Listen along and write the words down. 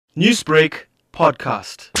Newsbreak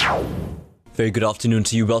Podcast. Very good afternoon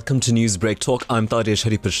to you. Welcome to Newsbreak Talk. I'm Taresh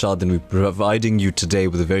Harreeparshad, and we're providing you today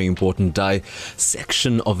with a very important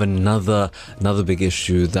dissection of another big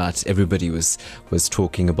issue that everybody was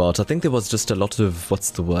talking about. I think there was just a lot of,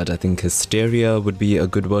 I think hysteria would be a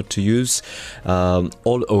good word to use,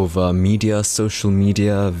 all over media, social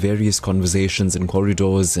media, various conversations in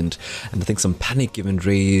corridors, and I think some panic even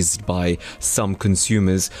raised by some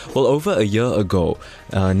consumers. Well, over a year ago,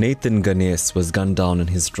 Nathan Ganesh was gunned down in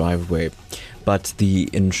his driveway. But the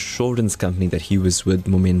insurance company that he was with,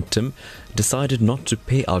 Momentum, decided not to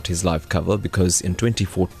pay out his life cover because in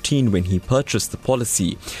 2014, when he purchased the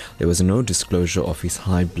policy, there was no disclosure of his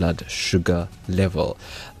high blood sugar level.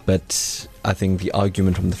 But I think the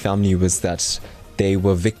argument from the family was that they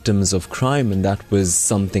were victims of crime and that was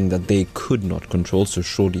something that they could not control. So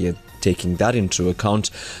surely, taking that into account,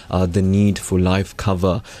 the need for life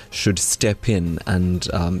cover should step in and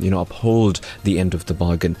uphold the end of the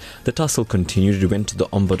bargain. The tussle continued. It went to the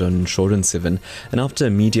Ombudsman on Insurance even, and after a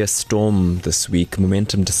media storm this week,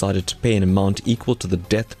 Momentum decided to pay an amount equal to the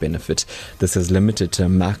death benefit. This is limited to a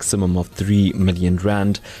maximum of 3 million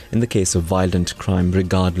rand in the case of violent crime,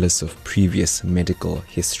 regardless of previous medical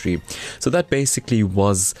history. So that basically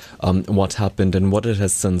was what happened, and what it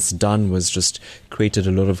has since done was just created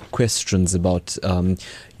a lot of questions about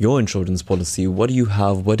your insurance policy. What do you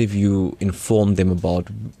have? What have you informed them about?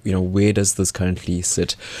 Where does this currently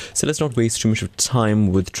sit? So let's not waste too much of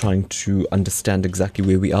time with trying to understand exactly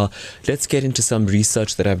where we are. Let's get into some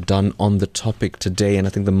research that I've done on the topic today, and I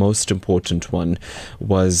think the most important one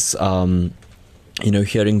was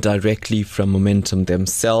hearing directly from Momentum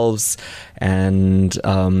themselves, and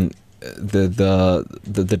the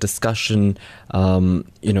discussion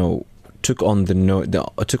took on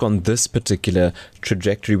this particular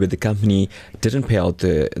trajectory where the company didn't pay out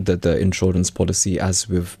the insurance policy, as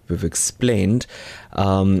we've explained.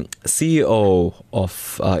 CEO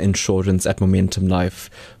of insurance at Momentum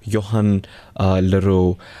Life, Johan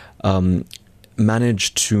Leroux,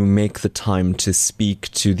 managed to make the time to speak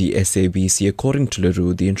to the SABC. According to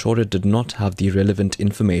Leroux, the insurer did not have the relevant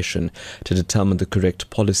information to determine the correct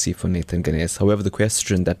policy for Nathan Ganesh. However, the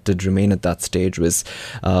question that did remain at that stage was,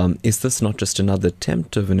 is this not just another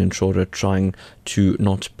attempt of an insurer trying to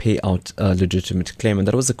not pay out a legitimate claim? And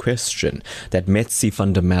that was a question that Metsi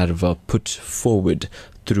van der Merwe put forward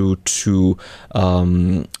through to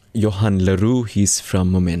Johan Leroux. He's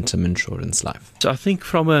from Momentum Insurance Life. So I think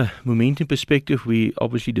from a Momentum perspective, we're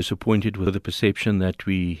obviously disappointed with the perception that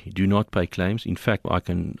we do not pay claims. In fact, I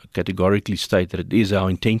can categorically state that it is our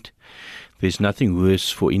intent. There's nothing worse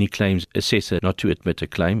for any claims assessor not to admit a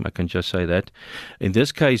claim. I can just say that. In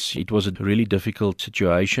this case, it was a really difficult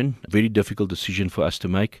situation, a very difficult decision for us to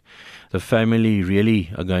make. The family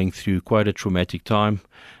really are going through quite a traumatic time,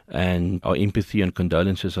 and our empathy and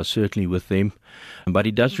condolences are certainly with them. But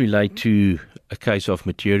it does relate to a case of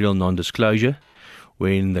material non-disclosure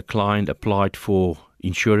when the client applied for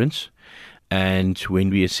insurance. And when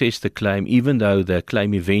we assessed the claim, even though the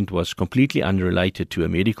claim event was completely unrelated to a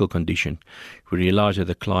medical condition, we realized that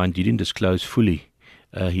the client didn't disclose fully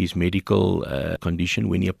his medical condition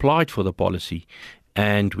when he applied for the policy.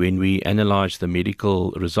 And when we analysed the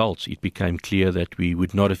medical results, it became clear that we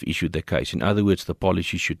would not have issued the case. In other words, the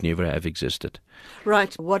policy should never have existed.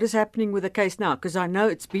 Right. What is happening with the case now? Because I know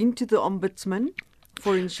it's been to the Ombudsman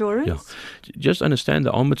for insurance. Yeah. Just understand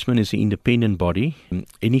the Ombudsman is an independent body.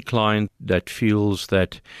 Any client that feels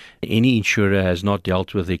that any insurer has not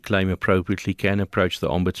dealt with their claim appropriately can approach the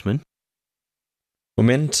Ombudsman.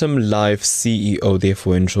 Momentum Life CEO,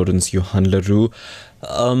 therefore, insurance, Johan Leroux.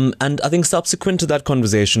 And I think subsequent to that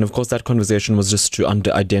conversation, of course, that conversation was just to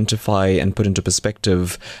identify and put into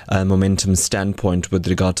perspective Momentum's standpoint with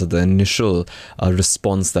regard to the initial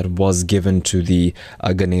response that was given to the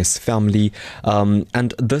Ganesh family.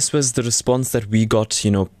 And this was the response that we got,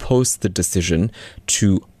 post the decision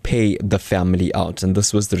to pay the family out. And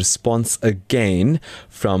this was the response again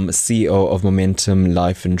from CEO of Momentum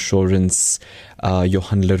Life Insurance,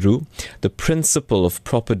 Johan Leroux. The principle of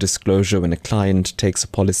proper disclosure when a client takes a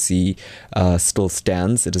policy still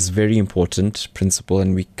stands. It is a very important principle,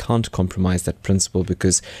 and we can't compromise that principle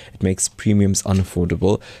because it makes premiums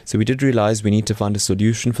unaffordable. So we did realize we need to find a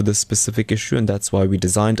solution for this specific issue, and that's why we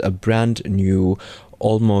designed a brand new,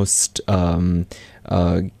 almost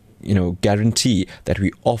guarantee that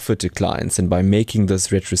we offer to clients, and by making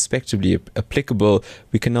this retrospectively applicable,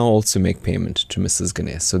 we can now also make payment to Mrs.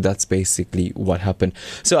 Ganesh. So that's basically what happened.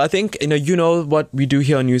 So I think what we do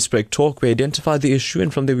here on Newsbreak Talk. We identify the issue,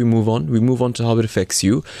 and from there we move on. We move on to how it affects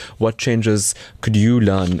you. What changes could you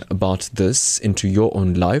learn about this into your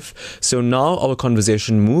own life? So now our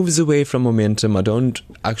conversation moves away from momentum. I don't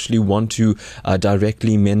actually want to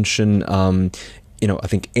directly mention I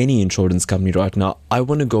think any insurance company right now. I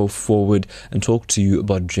want to go forward and talk to you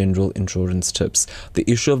about general insurance tips. The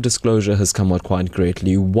issue of disclosure has come out quite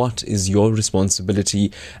greatly. What is your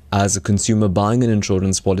responsibility as a consumer buying an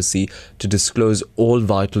insurance policy to disclose all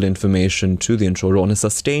vital information to the insurer on a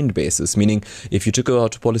sustained basis? Meaning, if you took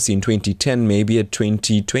out a policy in 2010, maybe at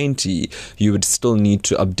 2020, you would still need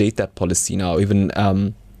to update that policy now, even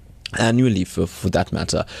annually for that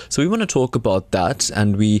matter. So we want to talk about that,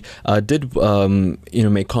 and we did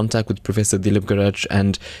make contact with Professor Dilip Garaj,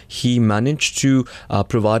 and he managed to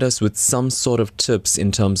provide us with some sort of tips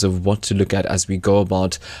in terms of what to look at as we go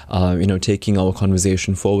about taking our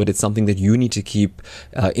conversation forward. It's something that you need to keep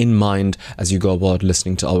in mind as you go about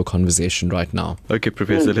listening to our conversation right now. Okay,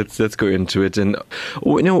 Professor, let's go into it. And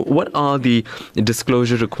what are the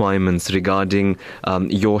disclosure requirements regarding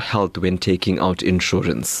your health when taking out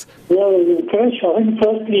insurance? Well, Taresh, I think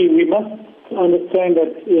firstly we must understand that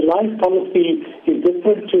a life policy is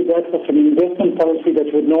different to that of an investment policy that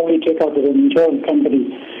you would normally take out with an insurance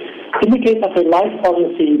company. In the case of a life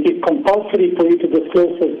policy, it is compulsory for you to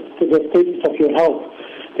disclose the status of your health.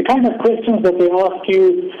 The kind of questions that they ask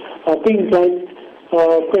you are things like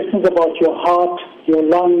questions about your heart, your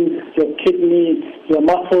lungs, your kidney, your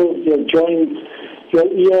muscles, your joints, your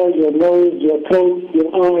ear, your nose, your throat, your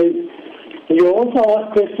eyes. You also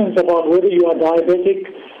ask questions about whether you are diabetic,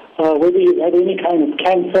 whether you've had any kind of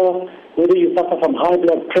cancer, whether you suffer from high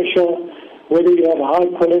blood pressure, whether you have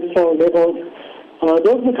high cholesterol levels.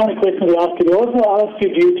 Those are the kind of questions they ask you. They also ask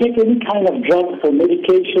you, do you take any kind of drugs or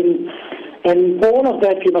medication? And for all of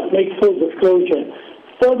that, you must make full disclosure.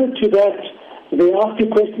 Further to that, they ask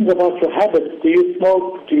you questions about your habits. Do you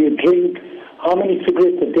smoke? Do you drink? How many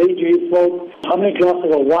cigarettes a day do you smoke? How many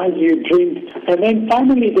glasses of wine do you drink? And then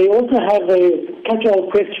finally, they also have a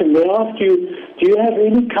catch-all question. They ask you, do you have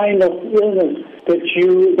any kind of illness that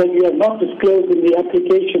you have not disclosed in the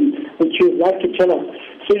application, which you'd like to tell us?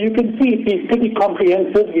 So you can see it's pretty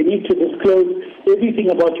comprehensive. You need to disclose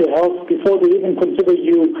everything about your health before they even consider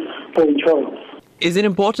you for insurance. Is it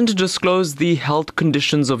important to disclose the health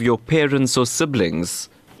conditions of your parents or siblings?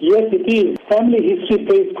 Yes, it is. Family history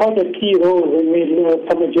plays quite a key role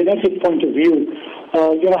from a genetic point of view.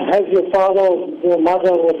 Has your father or mother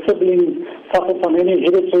or siblings suffered from any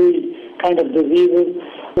hereditary kind of diseases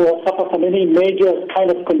or suffer from any major kind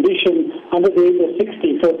of condition under the age of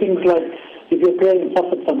 60? So things like if your parents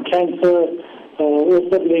suffered from cancer or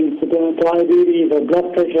siblings, diabetes or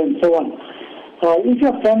blood pressure and so on. If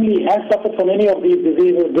your family has suffered from any of these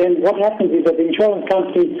diseases, then what happens is that the insurance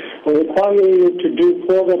company will require you to do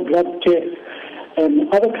further blood tests and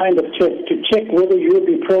other kind of tests to check whether you will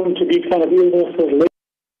be prone to these kind of illnesses.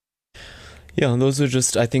 Yeah, those are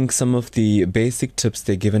just, I think, some of the basic tips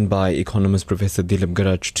they're given by economist Professor Dilip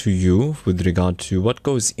Garaj to you with regard to what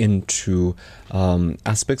goes into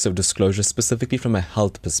aspects of disclosure, specifically from a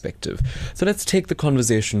health perspective. So let's take the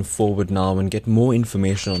conversation forward now and get more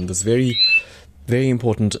information on this very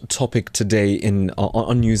important topic today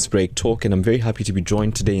on Newsbreak Talk, and I'm very happy to be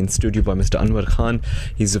joined today in studio by Mr. Anwar Khan.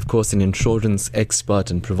 He's of course an insurance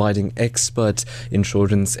expert and providing expert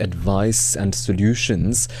insurance advice and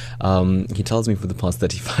solutions. He tells me for the past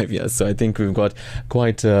 35 years, so I think we've got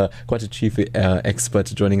quite a chief expert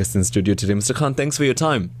joining us in studio today. Mr. Khan, thanks for your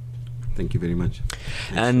time. Thank you very much.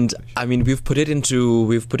 And I mean, we've put it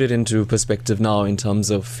into perspective now in terms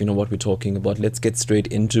of what we're talking about. Let's get straight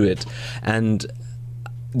into it. And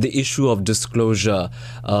the issue of disclosure.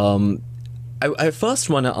 I first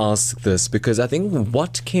want to ask this because I think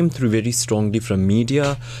what came through very strongly from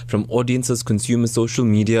media, from audiences, consumers, social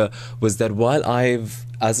media, was that while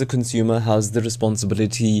as a consumer, has the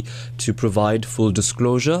responsibility to provide full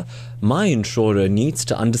disclosure, my insurer needs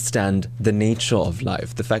to understand the nature of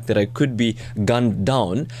life, the fact that I could be gunned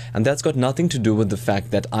down, and that's got nothing to do with the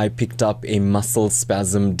fact that I picked up a muscle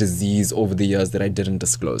spasm disease over the years that I didn't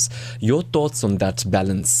disclose. Your thoughts on that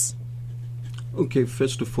balance? Okay,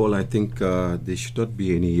 first of all, I think there should not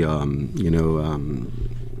be any,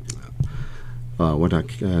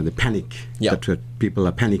 the panic Yeah. that people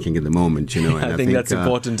are panicking at the moment, and I think that's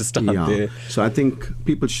important to start there. So I think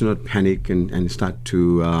people should not panic and start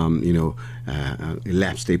to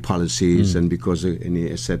elapse their policies, and because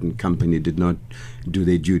a certain company did not do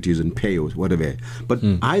their duties and pay or whatever. But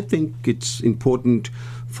I think it's important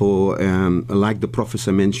for, like the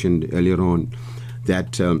professor mentioned earlier on,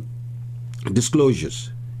 that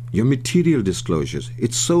disclosures, your material disclosures,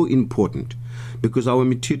 it's so important, because our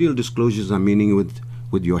material disclosures are meaning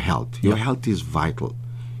with your health. Your health is vital,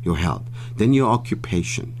 your health. Then your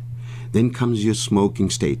occupation. Then comes your smoking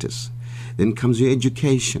status. Then comes your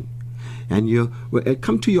education. And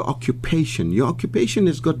come to your occupation. Your occupation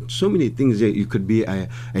has got so many things. You could be a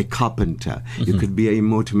carpenter. You could be a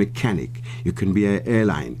motor mechanic. You can be an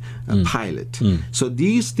airline, a pilot. So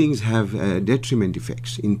these things have detriment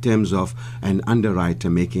effects in terms of an underwriter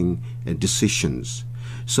making decisions.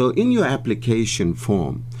 So in your application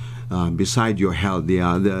form, beside your health, there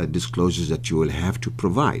are other disclosures that you will have to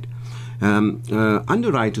provide.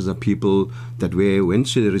 Underwriters are people that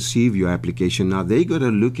once they receive your application, now they got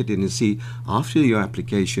to look at it and see, after your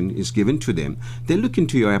application is given to them, they look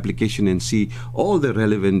into your application and see all the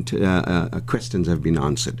relevant questions have been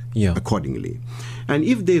answered accordingly. And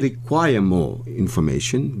if they require more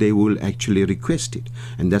information, they will actually request it.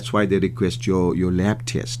 And that's why they request your lab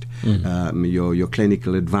test, your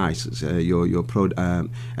clinical advices, your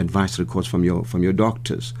advice records from your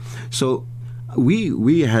doctors. So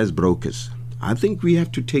we as brokers, I think we have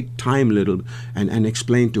to take time a little and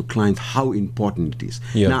explain to clients how important it is.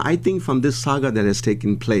 Now, I think from this saga that has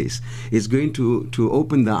taken place, it's going to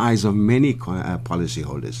open the eyes of many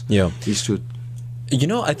policyholders.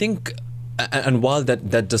 I think, and while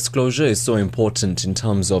that disclosure is so important in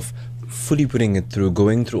terms of fully putting it through,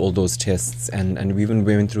 going through all those tests, and we even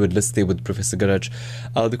went through a list there with Professor Garage,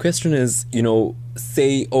 the question is,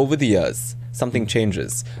 say over the years, something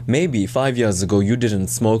changes. Maybe 5 years ago you didn't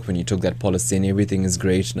smoke when you took that policy and everything is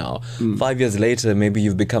great now. 5 years later, maybe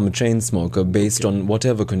you've become a chain smoker based on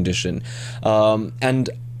whatever condition. And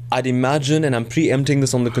I'd imagine, and I'm preempting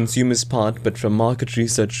this on the consumer's part, but from market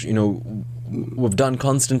research, we've done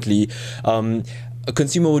constantly, a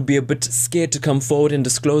consumer would be a bit scared to come forward and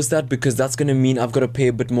disclose that, because that's going to mean I've got to pay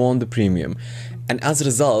a bit more on the premium. And as a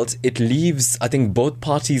result, it leaves, I think, both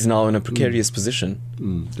parties now in a precarious position.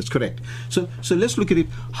 That's correct. So let's look at it.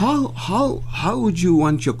 How would you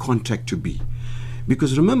want your contract to be?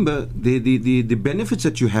 Because remember, the benefits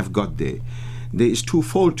that you have got there is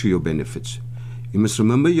twofold to your benefits. You must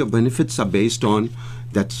remember your benefits are based on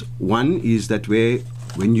that. One is that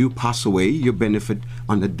when you pass away, your benefit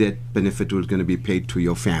on the death benefit was going to be paid to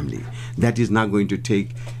your family. That is not going to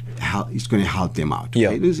it's going to help them out.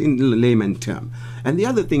 Yeah. It is in layman term. And the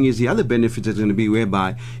other thing is, the other benefits are going to be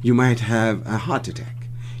whereby you might have a heart attack,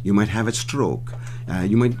 you might have a stroke,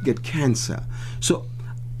 you might get cancer. So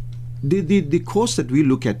the course that we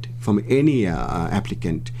look at from any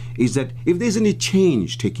applicant is that if there's any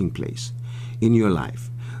change taking place in your life,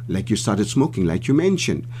 like you started smoking, like you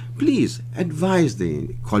mentioned, please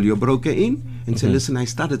call your broker in and say, listen, I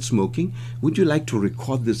started smoking. Would you like to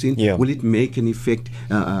record this in? Will it make an effect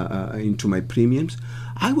into my premiums?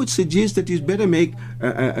 I would suggest that it's better make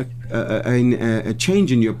a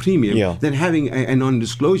change in your premium than having a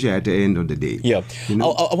non-disclosure at the end of the day.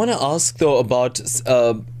 I want to ask, though, about...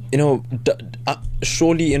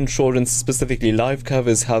 surely insurance, specifically life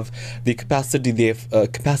covers, have the capacity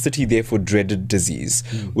there for dreaded disease,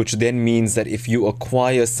 which then means that if you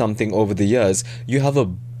acquire something over the years, you have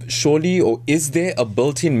is there a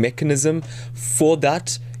built-in mechanism for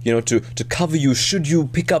that, to cover you should you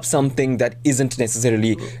pick up something that isn't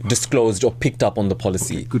necessarily disclosed or picked up on the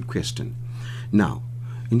policy? Okay, good question. Now,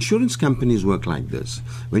 insurance companies work like this.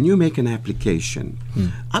 When you make an application,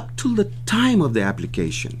 up till the time of the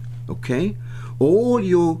application, okay, all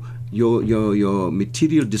your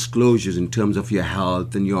material disclosures in terms of your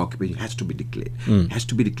health and your occupation has to be declared. Has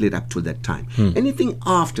to be declared up to that time. Anything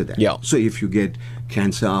after that, so if you get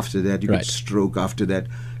cancer after that, you get stroke after that,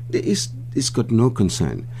 it's got no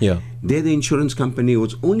concern. There the insurance company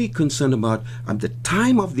was only concerned about at the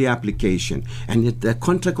time of the application, and if the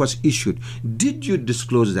contract was issued, did you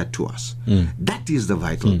disclose that to us? That is the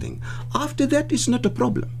vital thing. After that, it's not a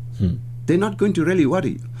problem. They're not going to really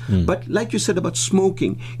worry you. But like you said about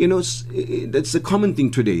smoking, that's a common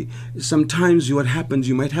thing today. Sometimes what happens,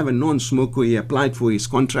 you might have a non-smoker, he applied for his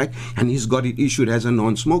contract and he's got it issued as a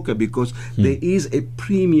non-smoker because there is a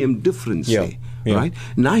premium difference there. Right?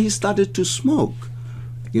 Now he started to smoke.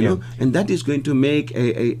 you know, and that is going to make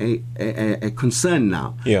a concern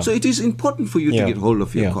now. So it is important for you to get hold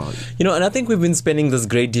of your call. You know, and I think we've been spending this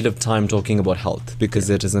great deal of time talking about health because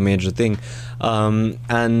it is a major thing.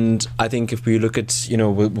 And I think if we look at, you know,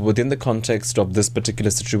 within the context of this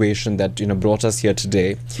particular situation that, you know, brought us here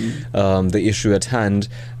today, the issue at hand,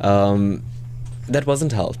 that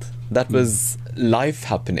wasn't health. That was life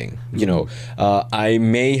happening. You know, I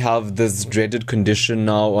may have this dreaded condition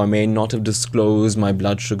now, or I may not have disclosed my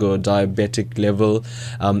blood sugar or diabetic level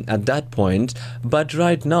at that point. But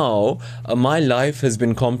right now, my life has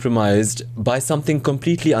been compromised by something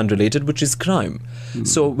completely unrelated, which is crime.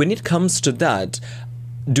 So when it comes to that,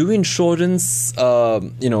 do insurance,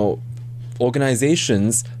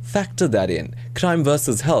 organizations factor that in? Crime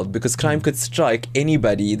versus health, because crime could strike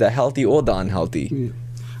anybody, the healthy or the unhealthy.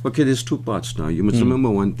 Okay, there's two parts now. You must remember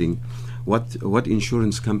one thing. What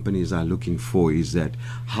insurance companies are looking for is that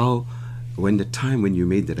when you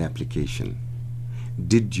made that application,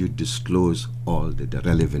 did you disclose all the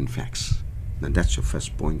relevant facts? Now that's your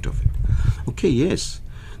first point of it. Okay, yes.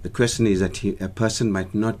 The question is that a person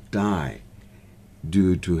might not die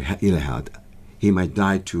due to ill health. He might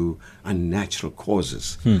die to unnatural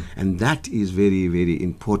causes. And that is very, very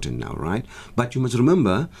important now, right? But you must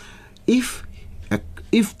remember, if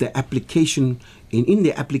the application, in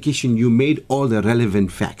the application you made all the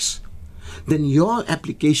relevant facts, then your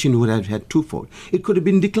application would have had twofold. It could have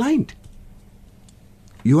been declined.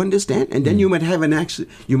 You understand? And then you might have an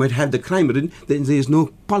accident, you might have the crime written, then there is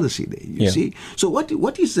no policy there, you see? So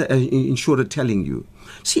what is the insurer telling you?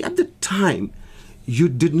 See, at the time, you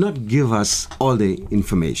did not give us all the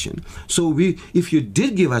information. So if you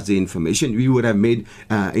did give us the information, we would have made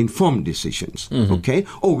informed decisions, okay?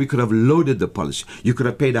 Or we could have loaded the policy. You could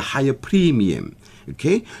have paid a higher premium,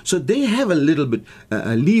 okay? So they have a little bit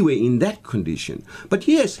leeway in that condition. But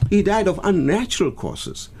yes, he died of unnatural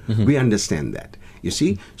causes. We understand that. You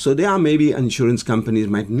see, so there are maybe insurance companies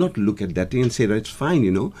might not look at that and say that it's fine,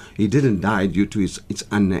 you know, he didn't die due to it's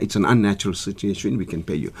an unnatural situation, we can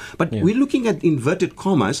pay you. But we're looking at inverted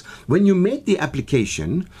commas. When you made the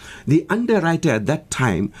application, the underwriter at that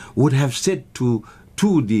time would have said to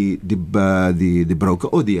the broker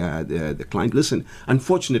or the client, listen,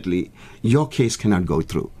 unfortunately, your case cannot go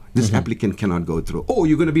through. This applicant cannot go through. Oh,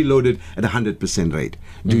 you're going to be loaded at 100% rate.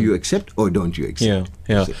 Do you accept or don't you accept?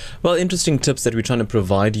 Yeah. Well, interesting tips that we're trying to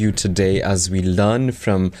provide you today as we learn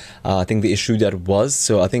from, I think, the issue that was.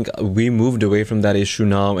 So I think we moved away from that issue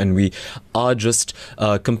now, and we are just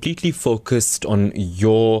completely focused on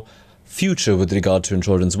your future with regard to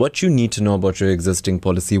insurance, what you need to know about your existing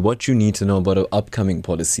policy, what you need to know about an upcoming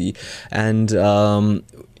policy, and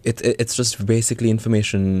it's just basically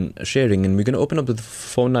information sharing. And we're going to open up the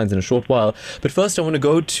phone lines in a short while. But first, I want to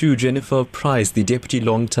go to Jennifer Price, the Deputy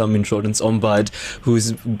Long-Term Insurance Ombud,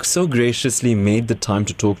 who's so graciously made the time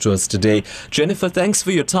to talk to us today. Jennifer, thanks for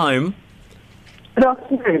your time. Good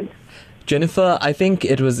afternoon. Jennifer, I think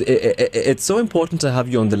it's so important to have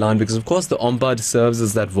you on the line because, of course, the Ombud serves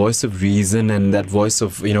as that voice of reason and that voice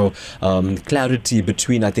of, clarity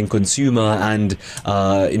between, I think, consumer and,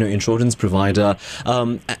 insurance provider.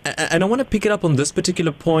 And I want to pick it up on this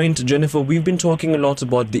particular point. Jennifer, we've been talking a lot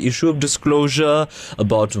about the issue of disclosure,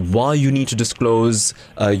 about why you need to disclose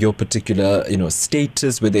your particular,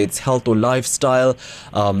 status, whether it's health or lifestyle,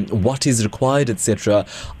 what is required, etc.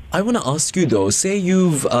 I want to ask you though, say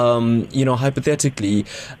you've, hypothetically,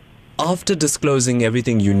 after disclosing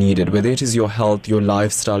everything you needed, whether it is your health, your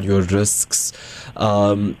lifestyle, your risks,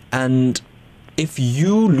 and if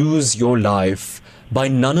you lose your life by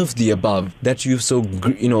none of the above that you've so,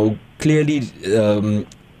 clearly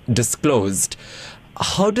disclosed,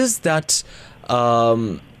 how does that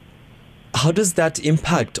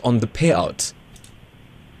impact on the payout?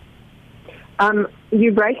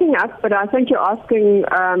 You're breaking up, but I think you're asking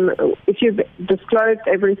if you've disclosed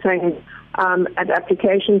everything at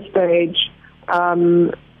application stage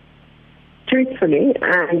truthfully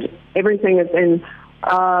and everything is in,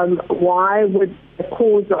 why would the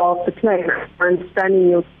cause of the claim, if I'm understanding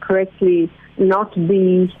you correctly, not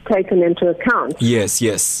be taken into account? Yes.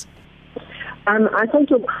 I think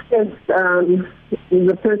the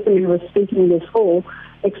person who was speaking before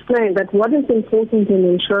explained that what is important in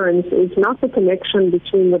insurance is not the connection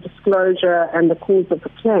between the disclosure and the cause of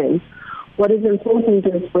the claim. What is important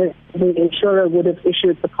is whether the insurer would have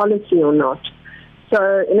issued the policy or not.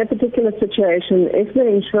 So in a particular situation, if the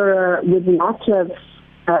insurer would not have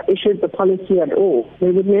issued the policy at all,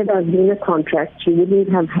 there would never have been a contract, you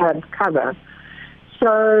wouldn't have had cover.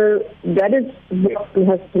 So that is what one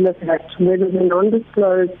has to look at, whether the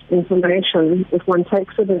non-disclosed information, if one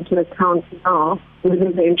takes it into account now,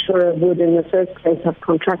 whether the insurer would in the first place have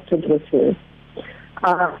contracted with you.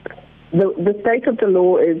 The state of the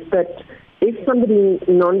law is that if somebody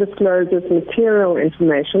non-discloses material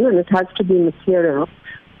information, and it has to be material,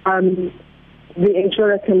 the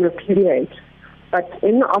insurer can repudiate. But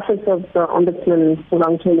in the Office of the Ombudsman for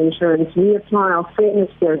Long-Term Insurance, we apply our fairness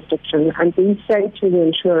jurisdiction, and we say to the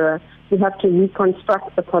insurer, you have to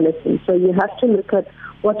reconstruct the policy. So you have to look at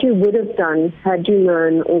what you would have done had you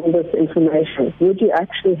known all this information. Would you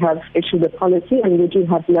actually have issued a policy, and would you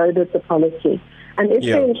have loaded the policy? And if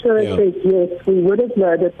the insurer says, yes, we would have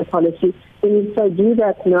loaded the policy, then you say, do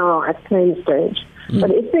that now at claim stage.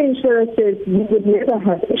 But if the insurer says, you would never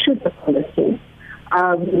have issued the policy,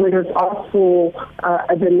 we would have asked for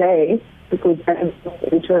a delay, because that is what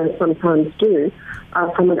insurers sometimes do,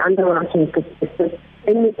 from an underwriting perspective,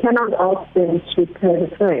 then we cannot ask them to pay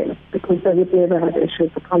the claim, because they would never have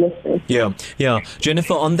issued the policy. Yeah.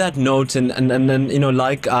 Jennifer, on that note, and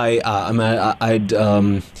like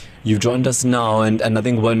you've joined us now, and I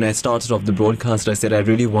think when I started off the broadcast, I said I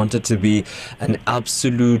really wanted to be an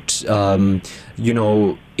absolute,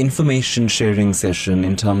 information sharing session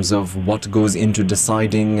in terms of what goes into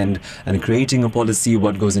deciding and creating a policy,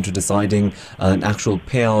 what goes into deciding an actual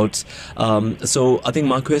payout. So I think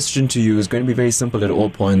my question to you is going to be very simple at all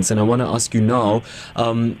points, and I want to ask you now,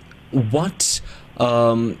 what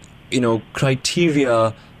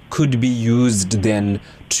criteria could be used then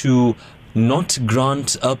to not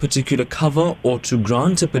grant a particular cover, or to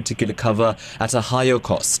grant a particular cover at a higher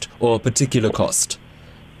cost or a particular cost?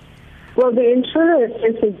 Well, the insurer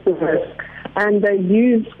assesses the risk, and they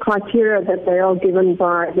use criteria that they are given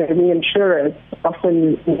by the reinsurers,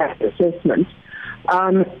 often in that assessment.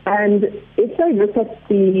 And if they look at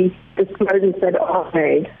the disclosures that are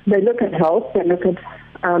made, they look at health, they look at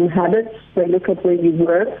habits, they look at where you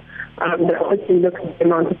work, they obviously look at the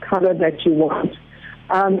amount of cover that you want.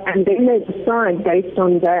 And then they decide based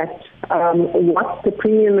on that what the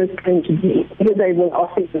premium is going to be, whether they will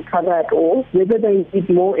offer you cover at all, whether they need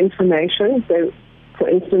more information, so for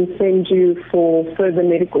instance send you for further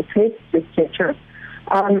medical tests, etc.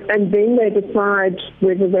 And then they decide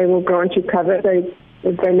whether they will grant you cover.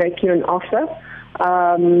 If they make you an offer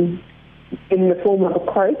in the form of a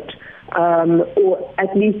quote, or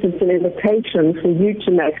at least it's an invitation for you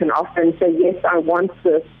to make an offer and say, yes, I want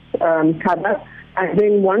this cover. And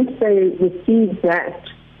then once they receive that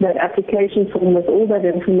application form with all that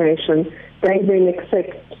information, they then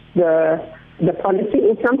accept the policy,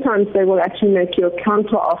 or sometimes they will actually make you a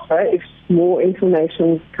counter offer if more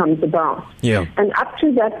information comes about. Yeah. And up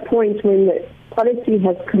to that point when the policy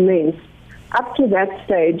has commenced, up to that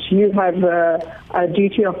stage, you have a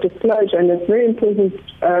duty of disclosure, and it's very important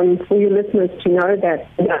for your listeners to know that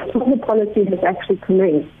until the policy has actually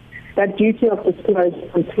commenced, that duty of disclosure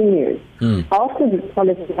continues. After the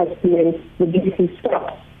policy has commenced, the duty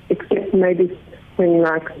stops, except maybe things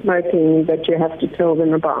like smoking that you have to tell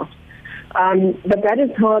them about. But that is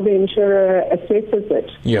how the insurer assesses it.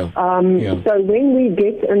 So when we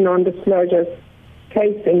get a non-disclosure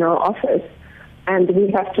case in our office, and we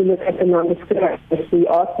have to look at the non-disclosure, we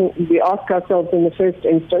ask ourselves in the first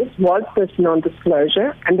instance, was this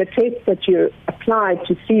non-disclosure? And the test that you applied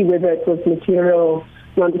to see whether it was material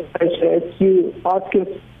non-disclosure is you ask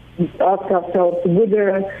ourselves, would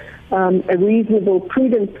a reasonable,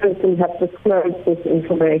 prudent person have disclosed this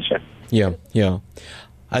information? Yeah.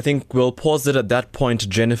 I think we'll pause it at that point.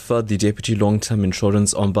 Jennifer, the Deputy Long-Term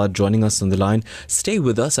Insurance Ombudsman, joining us on the line. Stay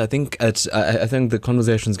with us. I think the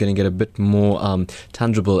conversation is going to get a bit more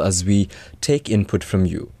tangible as we take input from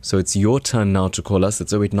you. So it's your turn now to call us.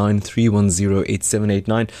 It's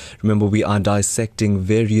 089-310-8789. Remember, we are dissecting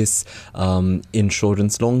various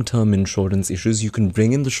long-term insurance issues. You can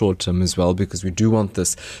bring in the short-term as well, because we do want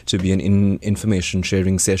this to be an information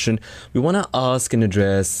sharing session. We want to ask and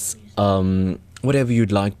address whatever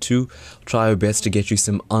you'd like to. Try our best to get you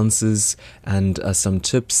some answers and some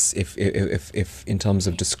tips if in terms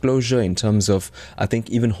of disclosure, in terms of, I think,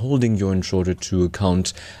 even holding your insurer to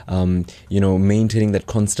account, maintaining that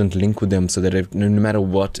constant link with them so that no matter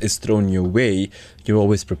what is thrown your way, you're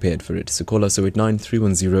always prepared for it. So call us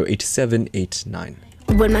 089-310-8789.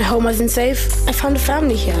 When my home wasn't safe, I found a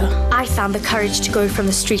family here. I found the courage to go from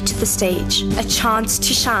the street to the stage, a chance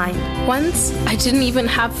to shine. Once, I didn't even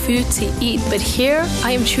have food to eat, but here,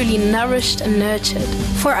 I am truly nourished and nurtured.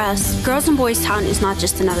 For us, Girls and Boys Town is not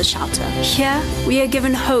just another shelter. Here, we are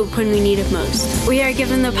given hope when we need it most. We are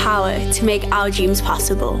given the power to make our dreams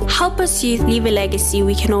possible. Help us youth leave a legacy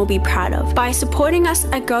we can all be proud of by supporting us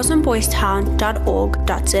at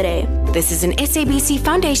girlsandboystown.org.za. This is an SABC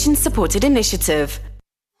Foundation-supported initiative.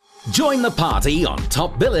 Join the party on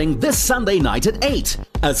Top Billing this Sunday night at 8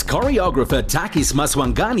 as choreographer Takis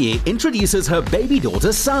Maswangani introduces her baby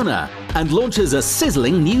daughter Sana and launches a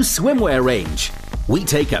sizzling new swimwear range. We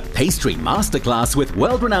take a pastry masterclass with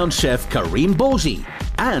world-renowned chef Kareem Borji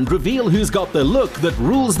and reveal who's got the look that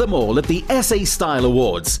rules them all at the SA Style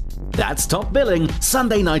Awards. That's Top Billing,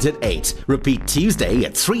 Sunday night at 8. Repeat Tuesday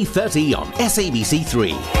at 3:30 on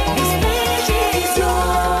SABC3.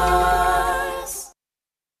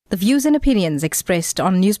 The views and opinions expressed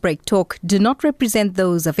on Newsbreak Talk do not represent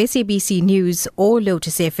those of SABC News or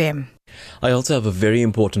Lotus FM. I also have a very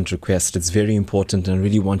important request. It's very important and I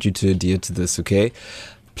really want you to adhere to this, okay?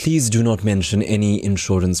 Please do not mention any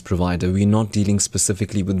insurance provider. We're not dealing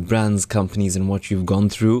specifically with brands, companies and what you've gone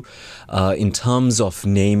through in terms of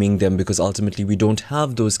naming them, because ultimately we don't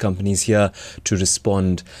have those companies here to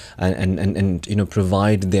respond and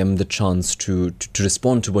provide them the chance to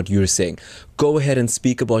respond to what you're saying. Go ahead and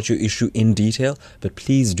speak about your issue in detail, but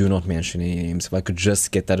please do not mention any names. If I could just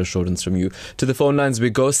get that assurance from you. To the phone lines we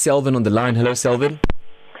go. Selvin on the line. Hello, Selvin.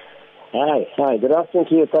 Hi. Good afternoon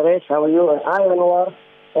to you, Taresh. How are you? Hi, Anwar.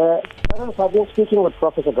 I've been speaking with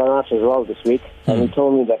Professor Ganesh as well this week, and he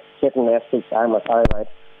told me that certain aspects I must highlight.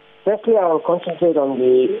 Firstly, I will concentrate on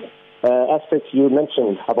the aspects you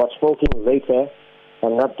mentioned about smoking later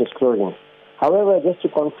and not disclosing. However, just to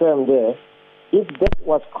confirm there, if that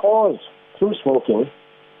was caused through smoking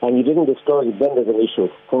and you didn't disclose it, then there's an issue.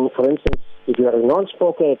 For instance, if you are a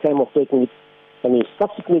non-smoker at the time of taking it and you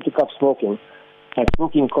subsequently took up smoking and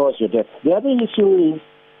smoking caused your death. The other issue is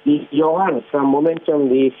Johan from Momentum,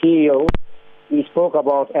 the CEO, he spoke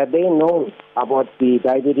about, had they known about the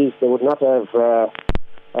diabetes, they would not have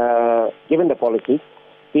given the policy.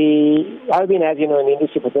 I've been, as you know, in the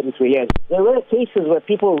industry for 33 years. There were cases where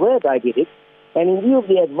people were diabetic, and in view of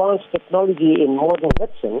the advanced technology in modern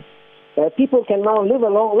medicine, people can now live a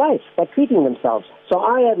long life by treating themselves. So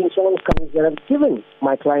I have insurance companies that have given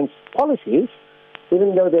my clients policies,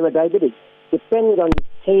 even though they were diabetic, depending on the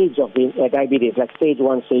stage of the diabetes, like stage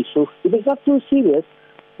 1, stage 2. If it's not too serious,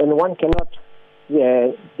 then one cannot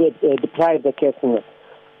deprive the customer.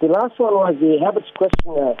 The last one was the habits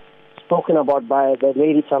questionnaire spoken about by the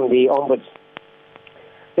lady from the Ombuds.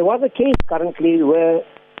 There was a case currently where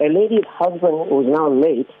a lady's husband, who is now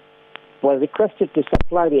late, was requested to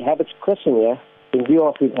supply the habits questionnaire in view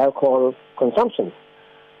of his alcohol consumption.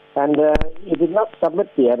 And he did not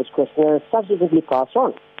submit the habits questionnaire and subsequently passed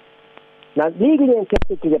on. Now, legally and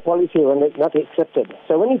technically, the policy was not accepted.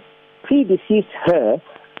 So when he predeceased her,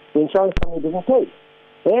 the insurance company didn't pay.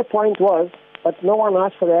 Their point was, but no one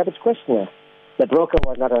asked for the habits questionnaire. The broker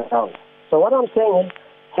was not around. So what I'm saying is,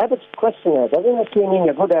 habits questionnaire doesn't necessarily mean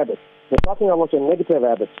a good habit. We're talking about your negative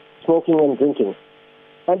habits, smoking and drinking.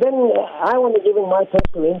 And then I want to give in my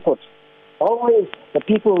personal input. Always the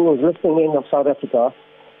people who are listening in of South Africa,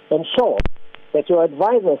 ensure that your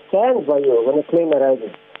advisor stands by you when a claim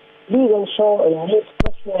arises. Please ensure a neat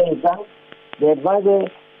questionnaire is done. The advisor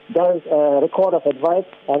does a record of advice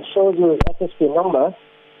and shows you his SSP number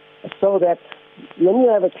so that when you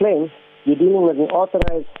have a claim, you're dealing with an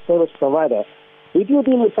authorized service provider. If you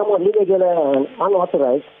deal with someone irregular and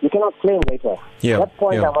unauthorized, you cannot claim later. That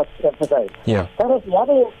point I must emphasize. That is the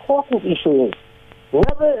other important issue is,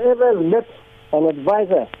 never ever let an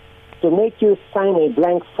advisor to make you sign a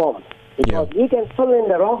blank form. Because you can fill in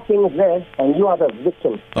the wrong things there and you are the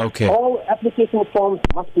victim. Okay. All application forms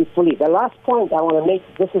must be fully. The last point I want to make,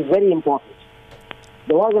 this is very important.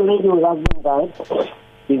 There was a lady whose husband died.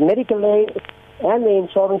 His medical aid and the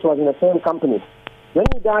insurance was in the same company. When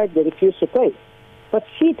he died, they refused to pay. But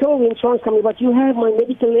she told the insurance company, but you have my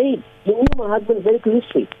medical aid. You knew my husband's medical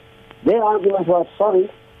history. Their argument was, sorry,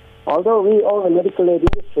 although we own the medical aid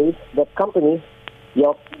industry, that company,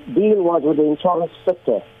 your deal was with the insurance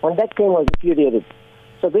sector, and that claim was repudiated.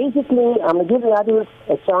 So basically, I'm going to give the adults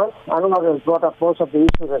a chance. I don't know if it's brought up most of the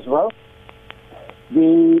issues as well.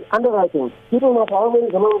 The underwriting. People must always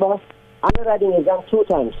remember, underwriting is done 2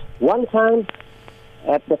 times. One time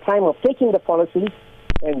at the time of taking the policy,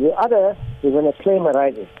 and the other is when a claim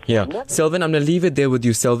arises. Yeah. Selvin, I'm going to leave it there with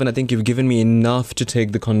you, Selvin. I think you've given me enough to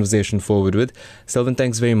take the conversation forward with. Selvin,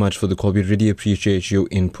 thanks very much for the call. We really appreciate your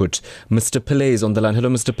input. Mr. Pillay is on the line. Hello,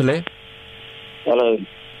 Mr. Pillay. Hello.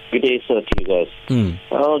 Good day, sir, to you guys.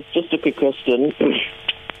 Just a quick question.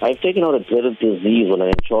 I've taken out a dreaded disease on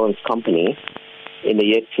an insurance company in the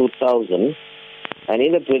year 2000. And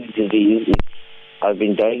in the dreaded disease, I've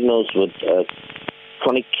been diagnosed with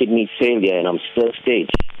chronic kidney failure, and I'm third stage.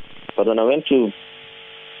 But when I went to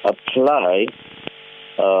apply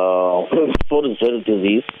for this dreaded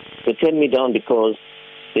disease, they turned me down because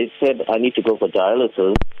they said I need to go for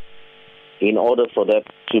dialysis in order for that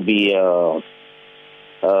to be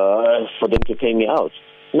for them to pay me out.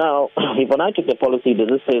 Now, when I took the policy,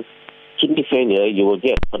 this says kidney failure you will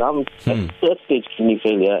get, but I'm at third stage kidney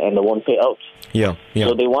failure and they won't pay out. Yeah.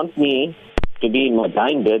 So they want me to be in my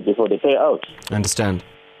dying bed before they pay out. I understand.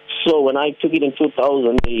 So when I took it in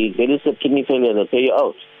 2000, they just said kidney failure, they'll pay you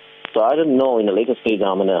out. So I didn't know in the later stage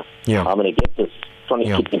I'm gonna get this chronic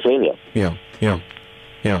kidney failure. Yeah,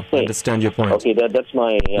 I understand your point. Okay, that's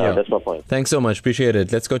my point. Thanks so much. Appreciate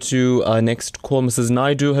it. Let's go to our next call, Mrs.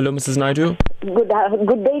 Naidu. Hello, Mrs. Naidu.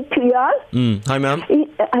 Good day to you all. Hi, ma'am.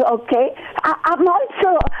 Okay. I'm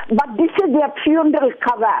also, but this is their funeral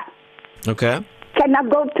cover. Okay. Can I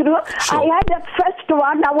go through? Sure. I had the first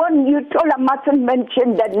one. You told I mustn't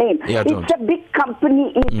mention the name. Yeah, it's a big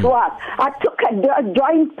company. It was. I took a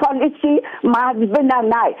joint policy, my husband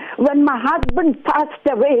and I. When my husband passed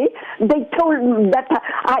away, they told me that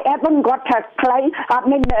I haven't got a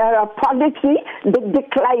policy. They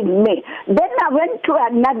declined me. Then I went to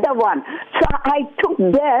another one. So I took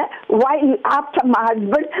there while after my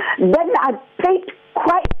husband. Then I paid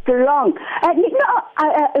quite long, and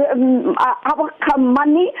our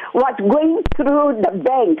money was going through the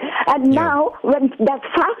bank, and now when the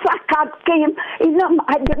FAFSA card came,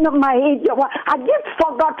 I don't know my age, I just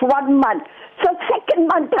forgot 1 month. So second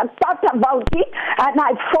month I thought about it, and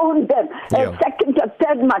I phoned them, second or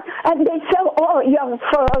third month, and they said, your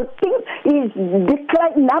thing is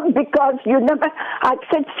declined now because you never. I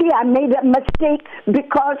said, see, I made a mistake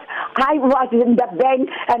because I was in the bank,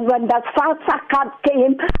 and when the FAFSA card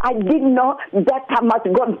came, I didn't know that I must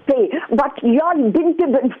go and pay. But you all didn't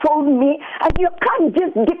even phone me, and you can't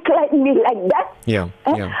just decline me like that. Yeah.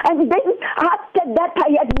 And then after that, I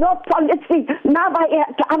had no policy. Now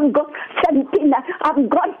I'm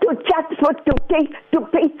going to Chatsworth to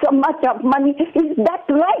pay so much of money. Is that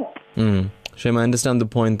right? Shem, I understand the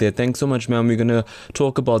point there. Thanks so much, ma'am. We're going to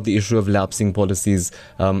talk about the issue of lapsing policies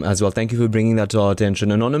as well. Thank you for bringing that to our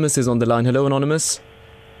attention. Anonymous is on the line. Hello, Anonymous.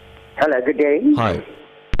 Hello, good day. Hi.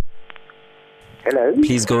 Hello.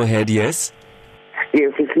 Please go ahead, yes.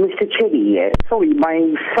 Yes, it's Mr. Chetty here. Sorry,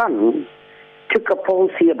 my son took a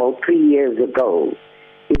policy about 3 years ago.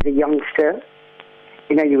 He's a youngster.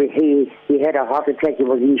 He had a heart attack. He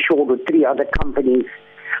was insured with 3 other companies.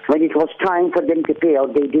 When it was time for them to pay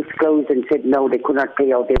out, they disclosed and said no, they could not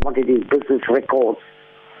pay out. They wanted his business records.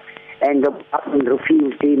 And the department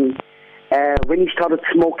refused him. When he started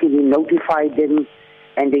smoking, he notified them.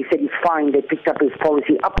 And they said it's fine. They picked up his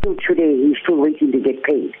policy. Up till today, he's still waiting to get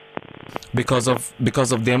paid. Because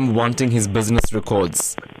of them wanting his business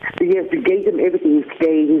records. Yes, they gave him everything.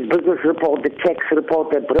 His business report, the tax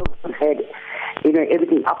report, the brokers had,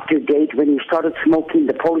 everything up to date. When he started smoking,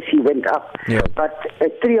 the policy went up. Yeah. But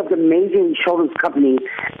 3 of the major insurance companies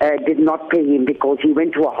did not pay him because he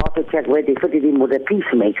went to a heart attack where they fitted him with a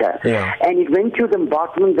pacemaker. Yeah. And it went to the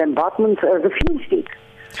Bartmans, and Bartmans refused it.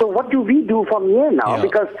 So what do we do from here now? Yeah.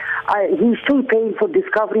 Because he's still paying for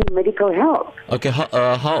Discovery Medical Health. Okay,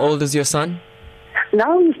 how old is your son?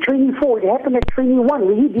 Now he's 24. It happened at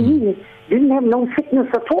 21. He didn't have no sickness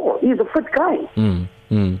at all. He's a fit guy.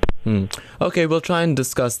 Okay, we'll try and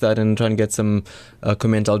discuss that and try and get some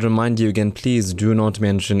comment. I'll remind you again, please do not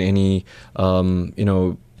mention any,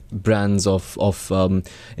 brands of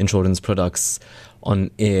insurance products on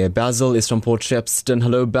air. Basil is from Port Shepstone.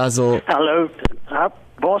 Hello, Basil. Hello,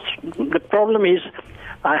 boss. The problem is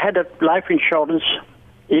I had a life insurance.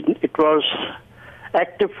 It was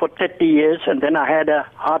active for 30 years, and then I had a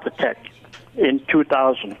heart attack in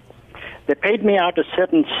 2000. They paid me out a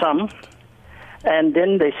certain sum, and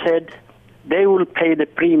then they said they will pay the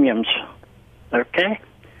premiums, okay?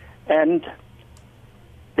 And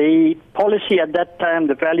the policy at that time,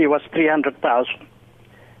 the value was 300,000.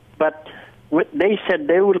 But they said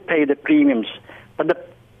they will pay the premiums. But the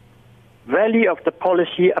value of the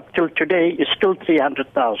policy up till today is still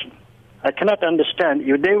 300,000. I cannot understand.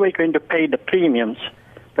 If they were going to pay the premiums,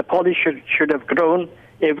 the policy should have grown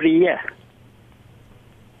every year.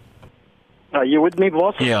 Are you with me,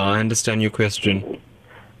 boss? Yeah, I understand your question.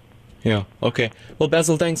 Yeah, okay. Well,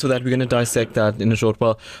 Basil, thanks for that. We're going to dissect that in a short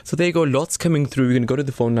while. So there you go, lots coming through. We're going to go to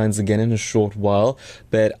the phone lines again in a short while,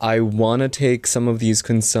 but I want to take some of these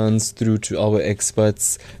concerns through to our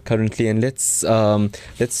experts currently, and let's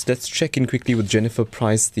check in quickly with Jennifer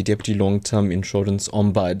Price, the Deputy Long-Term Insurance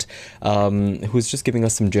Ombud, who's just giving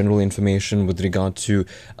us some general information with regard to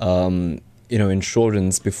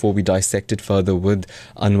insurance before we dissect it further with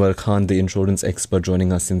Anwar Khan, the insurance expert,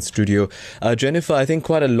 joining us in studio. Jennifer, I think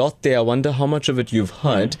quite a lot there. I wonder how much of it you've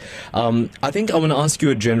heard. I think I want to ask you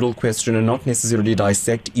a general question and not necessarily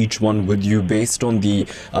dissect each one with you based on the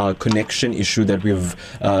connection issue that we've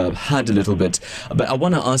had a little bit. But I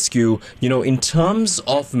want to ask you, in terms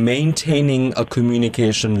of maintaining a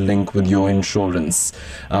communication link with your insurance,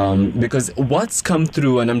 because what's come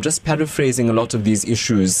through, and I'm just paraphrasing a lot of these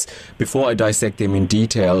issues before I dissect them in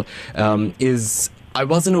detail, is I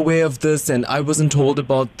wasn't aware of this and I wasn't told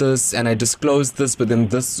about this and I disclosed this, but then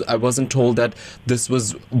I wasn't told that this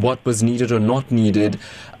was what was needed or not needed.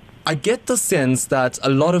 I get the sense that a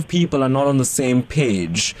lot of people are not on the same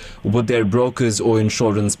page with their brokers or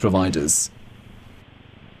insurance providers.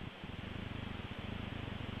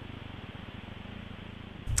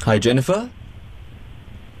 Hi, Jennifer.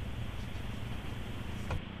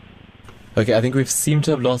 Okay, I think we seem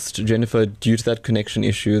to have lost Jennifer due to that connection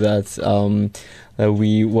issue that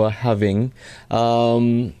we were having.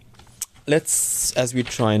 Let's, as we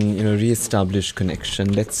try and re-establish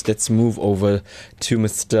connection, let's move over to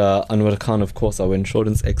Mr. Anwar Khan, of course, our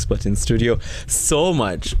insurance expert in studio. So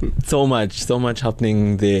much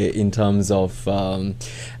happening there in terms of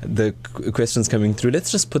the questions coming through.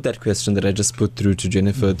 Let's just put that question that I just put through to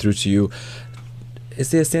Jennifer, through to you.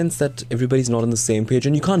 Is there a sense that everybody's not on the same page?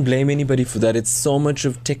 And you can't blame anybody for that. It's so much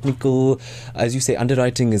of technical, as you say,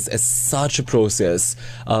 underwriting is such a process.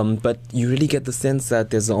 But you really get the sense that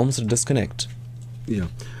there's almost a disconnect. Yeah.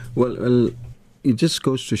 Well, it just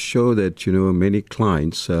goes to show that, many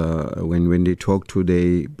clients, when they talk to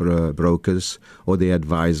their brokers or their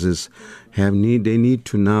advisors, they need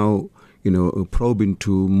to now, probe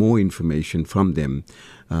into more information from them.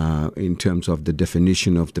 In terms of the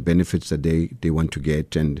definition of the benefits that they want to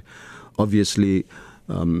get. And obviously,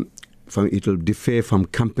 it will differ from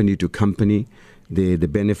company to company. The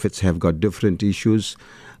benefits have got different issues.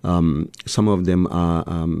 Some of them are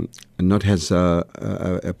not has a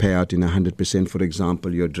payout in 100%. For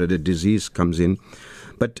example, your dreaded disease comes in.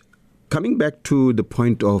 But coming back to the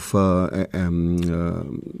point of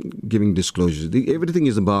giving disclosures, everything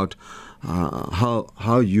is about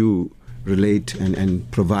how you relate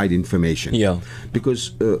and provide information. Yeah.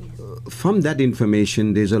 Because from that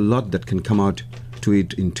information, there's a lot that can come out to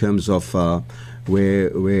it in terms of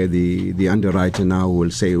where the underwriter now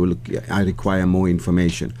will say, well, look, I require more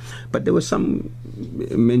information. But there were some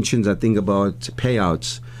mentions, I think, about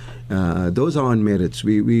payouts. Those are on merits.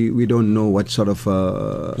 We don't know what sort of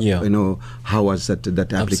how was that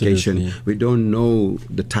application. Absolutely. We don't know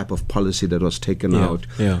the type of policy that was taken out.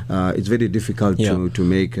 It's very difficult to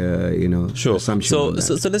make assumptions. So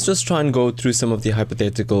let's just try and go through some of the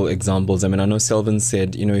hypothetical examples. I mean, I know Selvin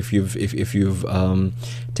said, if you've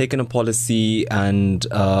taken a policy and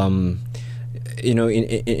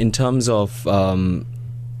in terms of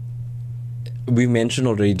we mentioned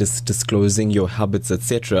already disclosing your habits,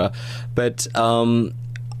 etc. But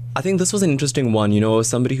I think this was an interesting one.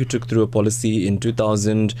 Somebody who took through a policy in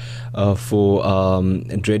 2000 for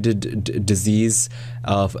dreaded disease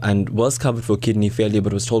and was covered for kidney failure,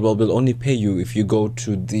 but was told, well, we'll only pay you if you go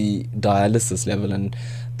to the dialysis level. And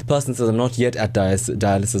the person says, I'm not yet at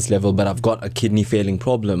dialysis level, but I've got a kidney failing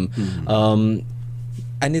problem. Mm-hmm.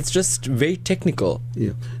 And it's just very technical.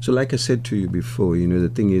 Yeah. So like I said to you before, the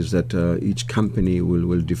thing is that each company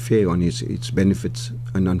will differ on its benefits.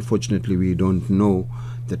 And unfortunately, we don't know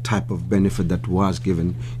the type of benefit that was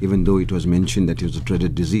given, even though it was mentioned that it was a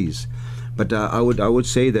dreaded disease. But I would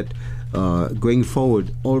say that going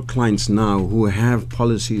forward, all clients now who have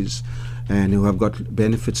policies and who have got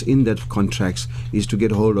benefits in their contracts is to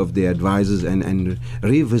get hold of their advisors and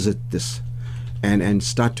revisit this. And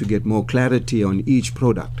start to get more clarity on each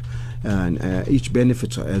product and each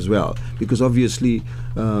benefit as well. Because obviously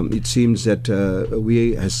it seems that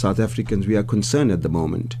we as South Africans, we are concerned at the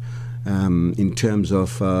moment in terms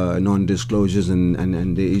of non-disclosures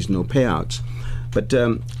and there is no payouts. But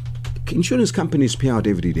insurance companies pay out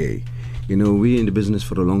every day. We're in the business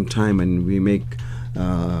for a long time and we make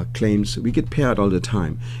claims. We get paid out all the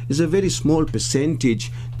time. It's a very small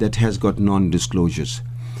percentage that has got non-disclosures.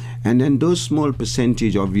 And then those small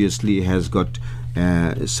percentage obviously has got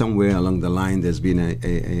somewhere along the line there's been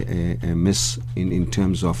a miss in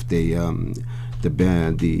terms of the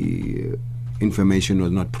information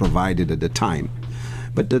was not provided at the time.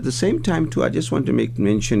 But at the same time, too, I just want to make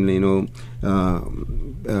mention,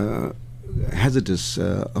 hazardous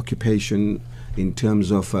occupation in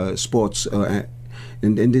terms of sports.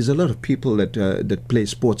 And there's a lot of people that play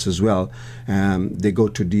sports as well. They go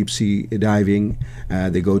to deep sea diving,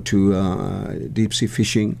 they go to deep sea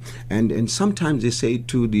fishing, and sometimes they say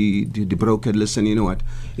to the broker, listen, you know what,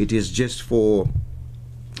 it is just for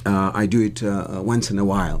I do it once in a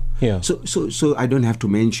while. Yeah. So I don't have to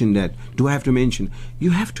mention that. Do I have to mention? You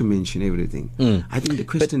have to mention everything. I think the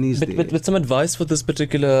question is but some advice for this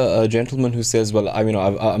particular gentleman who says, well,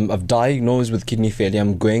 I've diagnosed with kidney failure.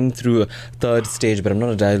 I'm going through a third stage, but I'm not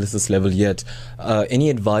at dialysis level yet. Any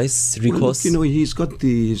advice, recourse? Well, look, he's got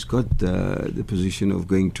the position of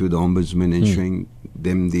going to the ombudsman and showing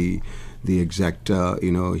them the exact,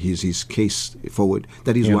 his case forward.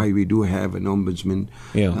 That is why we do have an ombudsman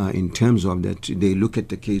in terms of that. They look at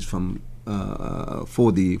the case from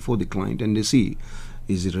for the client and they see,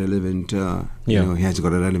 is it relevant, he has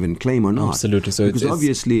got a relevant claim or not. Absolutely. So because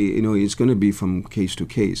obviously, it's going to be from case to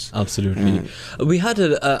case. Absolutely. We had,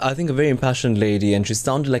 I think, a very impassioned lady, and she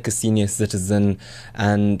sounded like a senior citizen,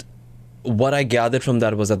 and what I gathered from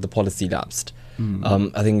that was that the policy lapsed.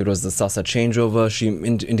 I think it was the SASA changeover. She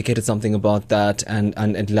indicated something about that, and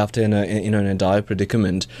it left her in a dire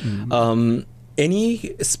predicament.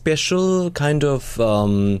 Any special kind of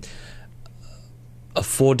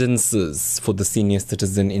affordances for the senior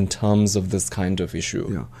citizen in terms of this kind of issue?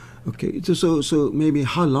 Yeah. Okay. So maybe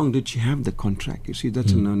how long did she have the contract? You see,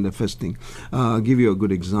 that's the first thing. I'll give you a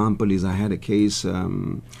good example. I had a case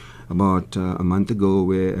about a month ago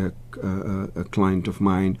where a client of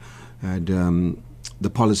mine had the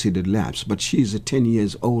policy did lapse, but she's a 10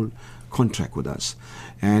 years old contract with us,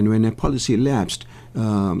 and when a policy lapsed,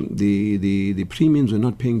 the premiums were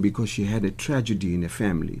not paying because she had a tragedy in her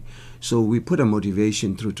family. So we put a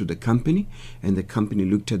motivation through to the company, and the company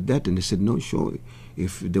looked at that and they said, no, sure,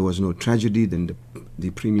 if there was no tragedy, then the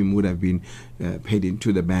premium would have been paid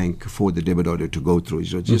into the bank for the debit order to go through.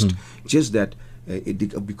 So just that.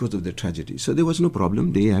 Because of the tragedy, so there was no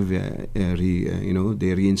problem. They have,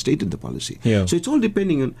 they reinstated the policy. Yeah. So it's all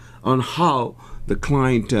depending on how the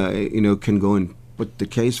client, can go and put the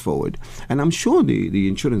case forward. And I'm sure the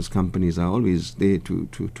insurance companies are always there to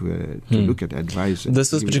look at advice.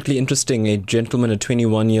 This was particularly interesting. A gentleman at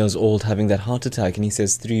 21 years old having that heart attack, and he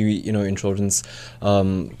says 3 insurance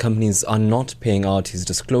companies are not paying out. He's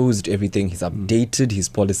disclosed everything. He's updated his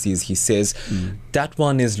policies. He says that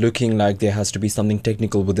one is looking like there has to be something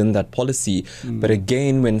technical within that policy. But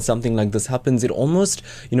again, when something like this happens, it almost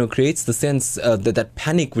creates the sense that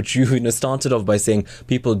panic, which you started off by saying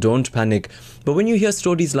people don't panic. But when you hear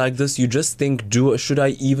stories like this, you just think, should I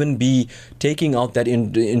even be taking out that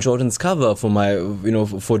insurance cover for my,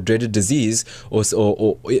 for dreaded disease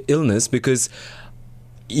or illness? Because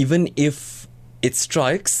even if it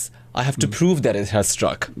strikes, I have to prove that it has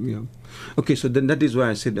struck. Yeah. Okay, so then that is why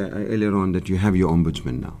I said earlier on that you have your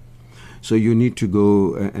ombudsman now. So you need to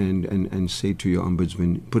go and say to your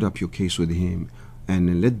ombudsman, put up your case with him,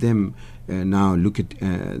 and let them now look at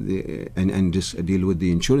and just deal with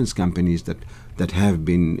the insurance companies that have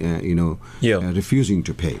been refusing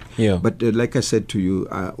to pay. Yeah. But like I said to you,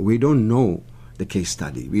 we don't know the case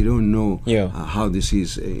study. We don't know how this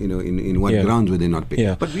is, in what grounds will they not pay.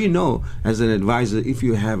 Yeah. But we know as an advisor, if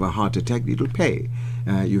you have a heart attack, it'll pay.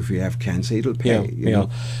 If you have cancer, it'll pay. You know?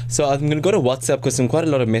 So I'm going to go to WhatsApp because there's quite a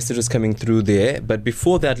lot of messages coming through there. But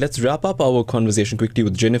before that, let's wrap up our conversation quickly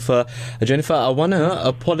with Jennifer. Jennifer, I want to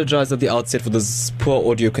apologize at the outset for this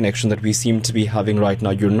poor audio connection that we seem to be having right now.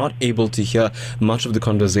 You're not able to hear much of the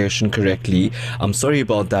conversation correctly. I'm sorry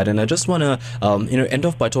about that. And I just want to, end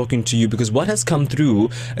off by talking to you because what has come through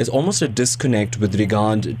is almost a disconnect with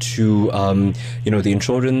regard to, the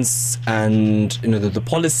insurance and, the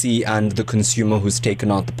policy and the consumer who's taken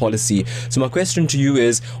out the policy. So my question to you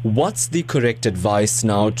is, what's the correct advice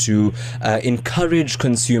now to encourage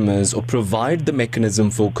consumers or provide the mechanism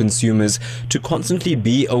for consumers to constantly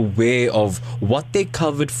be aware of what they're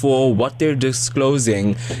covered for, what they're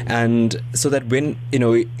disclosing, and so that when,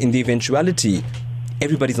 in the eventuality,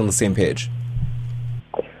 everybody's on the same page?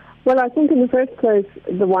 Well, I think in the first place,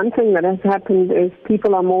 the one thing that has happened is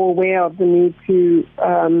people are more aware of the need to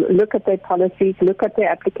look at their policies, look at their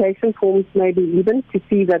application forms, maybe even to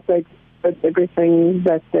see that they did everything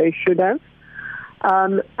that they should have.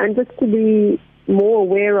 And just to be more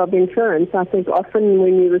aware of insurance. I think often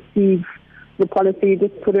when you receive the policy, you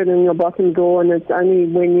just put it in your bottom drawer, and it's only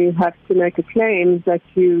when you have to make a claim that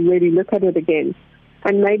you really look at it again.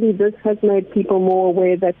 And maybe this has made people more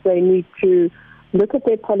aware that they need to look at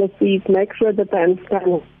their policies, make sure that they understand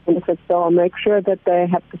what benefits are, make sure that they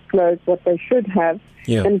have disclosed what they should have,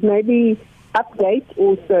 and maybe update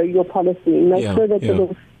also your policy. Make sure that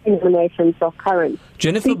the information are current.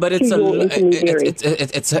 Jennifer, but it's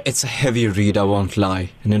a heavy read, I won't lie.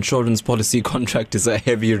 An insurance policy contract is a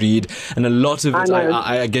heavy read, and a lot of it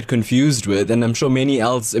I get confused with, and I'm sure many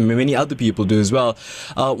other people do as well.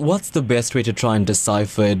 What's the best way to try and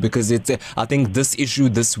decipher it? Because I think this issue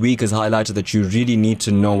this week has highlighted that you really need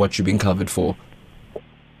to know what you're being covered for.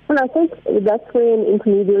 Well, I think that's where an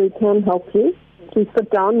intermediary can help you. To sit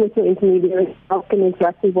down with your intermediary, ask them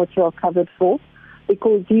exactly what you are covered for,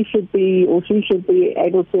 because he should be or she should be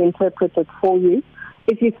able to interpret it for you.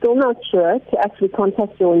 If you're still not sure, to actually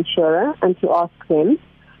contact your insurer and to ask them.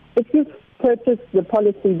 If you've purchased the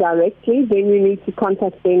policy directly, then you need to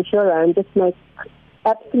contact the insurer and just make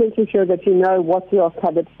absolutely sure that you know what you are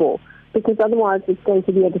covered for, because otherwise it's going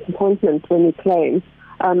to be a disappointment when you claim.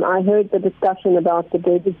 I heard the discussion about the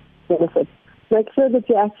baby benefits. Make sure that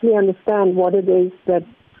you actually understand what it is that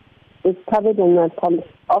is covered in that policy.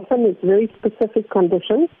 Often it's very specific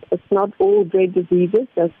conditions. It's not all dread diseases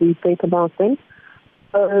as we think about them.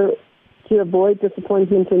 So to avoid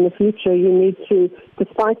disappointment in the future, you need to,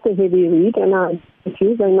 despite the heavy read, and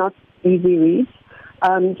they're not easy reads,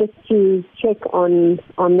 just to check on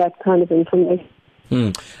that kind of information.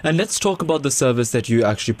 And let's talk about the service that you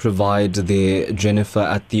actually provide there, Jennifer,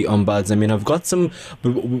 at the Ombuds. I mean,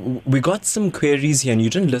 we got some queries here, and you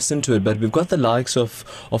didn't listen to it, but we've got the likes of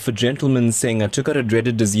a gentleman saying, I took out a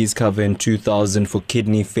dreaded disease cover in 2000 for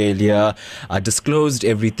kidney failure. I disclosed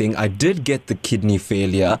everything. I did get the kidney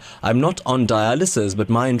failure. I'm not on dialysis, but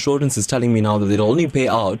my insurance is telling me now that it'll only pay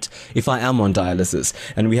out if I am on dialysis.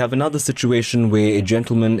 And we have another situation where a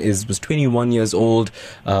gentleman was 21 years old.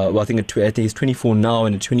 I think he's 24 now,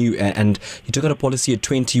 and he took out a policy at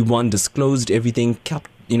 21, disclosed everything,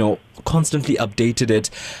 constantly updated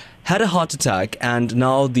it, had a heart attack, and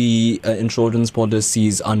now the insurance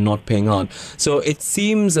policies are not paying out. So it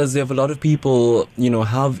seems as if a lot of people,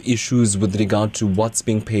 have issues with regard to what's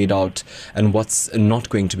being paid out and what's not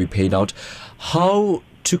going to be paid out. How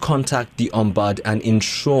to contact the Ombud and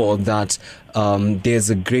ensure that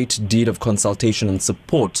there's a great deal of consultation and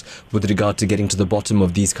support with regard to getting to the bottom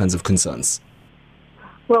of these kinds of concerns?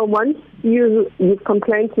 Well, once you've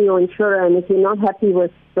complained to your insurer, and if you're not happy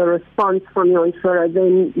with the response from your insurer,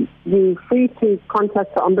 then you're free to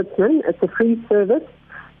contact the Ombudsman. It's a free service,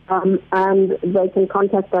 and they can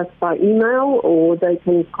contact us by email, or they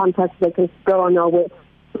can go on our website,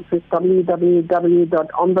 which is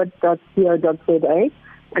www.ombud.co.za,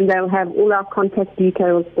 and they'll have all our contact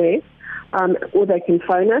details there, or they can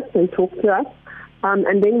phone us and talk to us.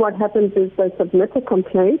 And then what happens is they submit a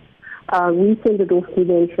complaint. We send it off to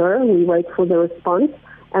the insurer, we wait for the response,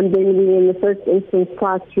 and then we, in the first instance,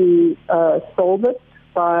 try to solve it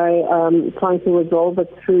by trying to resolve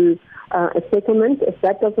it through a settlement. If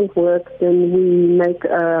that doesn't work, then we make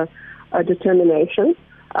a determination.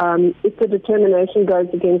 If the determination goes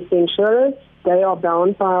against the insurers, they are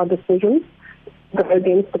bound by our decisions. Go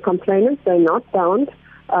against the complainant, they're not bound.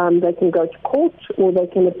 They can go to court, or they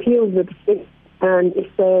can appeal the decision. And if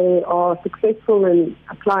they are successful in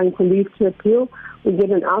applying for leave to appeal, we get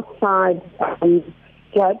an outside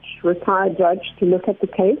retired judge, to look at the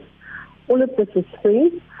case. All of this is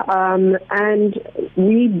free, and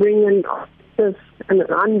we bring an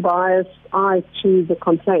unbiased eye to the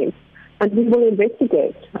complaint, and we will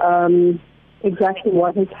investigate exactly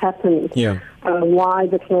what has happened, why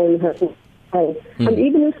the claim has been paid. And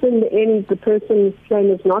even if in the end the person's claim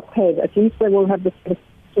is not paid, at least they will have the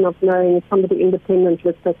of knowing somebody independent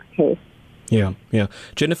with this case. Yeah.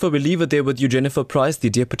 Jennifer, we'll leave it there with you. Jennifer Price, the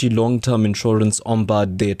Deputy Long-Term Insurance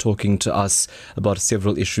Ombud, there talking to us about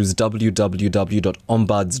several issues.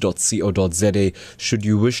 www.ombuds.co.za should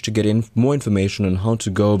you wish to get more information on how to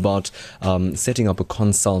go about setting up a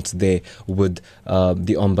consult there with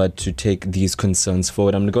the Ombud to take these concerns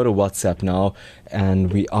forward. I'm going to go to WhatsApp now,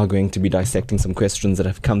 and we are going to be dissecting some questions that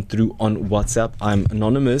have come through on WhatsApp. I'm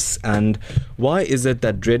anonymous, and why is it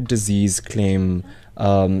that dread disease claim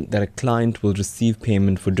that a client will receive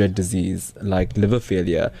payment for dread disease like liver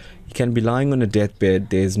failure? He can be lying on a deathbed.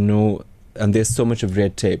 There's so much of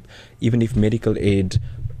red tape. Even if medical aid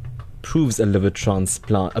approves a liver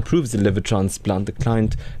transplant, the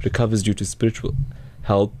client recovers due to spiritual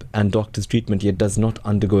help and doctor's treatment, yet does not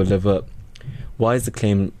undergo a liver. Why is the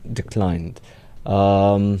claim declined?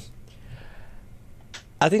 I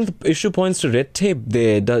think the issue points to red tape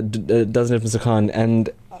there, doesn't it, Mr. Khan? And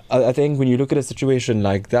I think when you look at a situation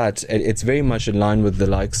like that, it's very much in line with the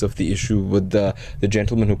likes of the issue with the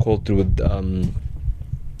gentleman who called through with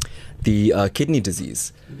the kidney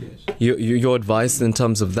disease. Your advice in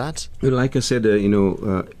terms of that? Well, like I said,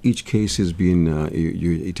 each case has been,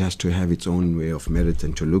 it has to have its own way of merit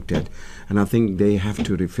and to look at. And I think they have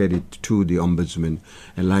to refer it to the Ombudsman.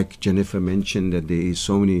 And like Jennifer mentioned, that there is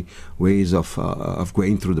so many ways of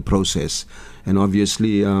going through the process. And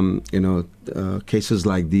obviously, cases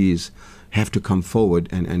like these have to come forward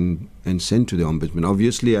and send to the Ombudsman.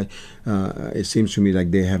 Obviously, it seems to me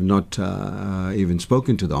like they have not even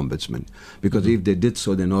spoken to the Ombudsman, because if they did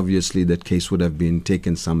so, then obviously that case would have been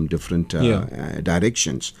taken some different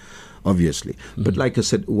directions, obviously. But like I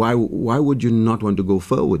said, why would you not want to go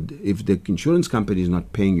forward? If the insurance company is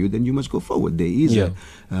not paying you, then you must go forward. There is a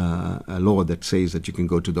law that says that you can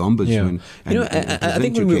go to the Ombudsman. I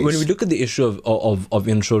think when we look at the issue of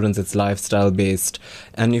insurance, it's lifestyle based,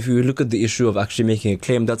 and if you look at the issue of actually making a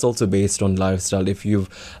claim, that's also based on lifestyle. If you've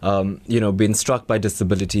been struck by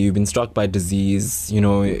disability, you've been struck by disease,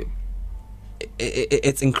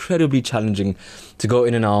 it's incredibly challenging to go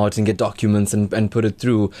in and out and get documents and put it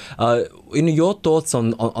through. Your thoughts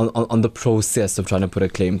on the process of trying to put a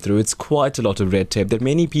claim through? It's quite a lot of red tape that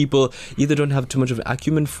many people either don't have too much of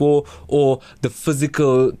acumen for, or the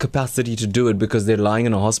physical capacity to do it because they're lying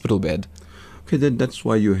in a hospital bed. Okay, that's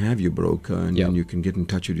why you have your broker, and then you can get in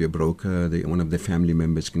touch with your broker. One of the family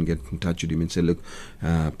members can get in touch with him and say, look,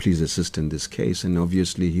 please assist in this case. And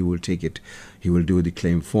obviously he will take it. He will do the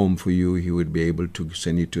claim form for you. He would be able to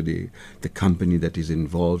send it to the company that is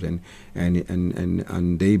involved, and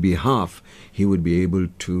on their behalf, he would be able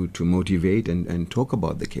to motivate and talk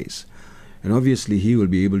about the case. And obviously he will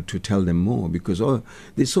be able to tell them more, because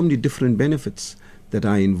there's so many different benefits that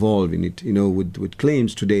are involved in it. With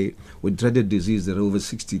claims today, with dreaded disease, there are over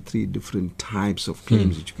 63 different types of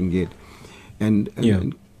claims that you can get. And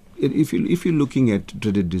if you're looking at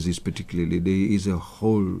dreaded disease particularly, there is a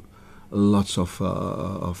whole lots of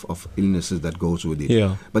illnesses that goes with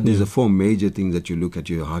it. But there's 4 major things that you look at: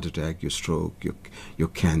 your heart attack, your stroke, your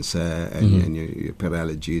cancer, and your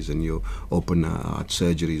paralyses, and your open heart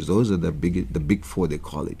surgeries. Those are the big 4, they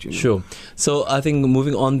call it. Sure. So I think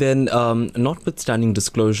moving on then, notwithstanding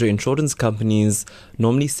disclosure, insurance companies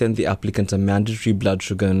normally send the applicant a mandatory blood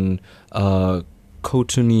sugar and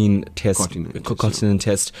cotinine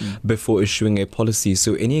test before issuing a policy.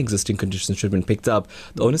 So any existing conditions should have been picked up.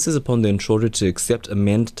 The onus is upon the insurer to accept,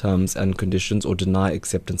 amend terms and conditions, or deny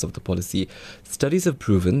acceptance of the policy. Studies have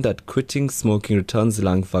proven that quitting smoking returns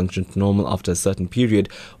lung function to normal after a certain period.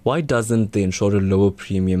 Why doesn't the insurer lower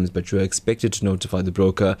premiums, but you are expected to notify the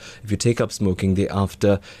broker if you take up smoking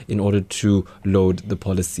thereafter in order to load the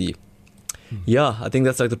policy? Yeah, I think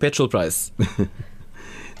that's like the petrol price.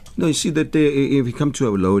 No, you see that if we come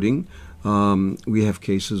to our loading, we have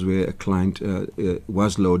cases where a client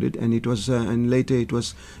was loaded, and it was, and later it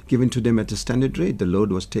was given to them at a standard rate. The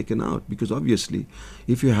load was taken out, because obviously,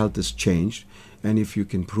 if your health has changed, and if you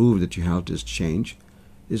can prove that your health has changed,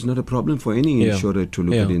 it's not a problem for any insurer to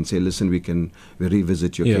look at it and say, listen, we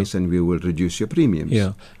revisit your case and we will reduce your premiums.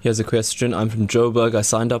 Here's a question. I'm from Joburg. I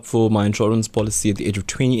signed up for my insurance policy at the age of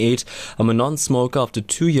 28. I'm a non-smoker. After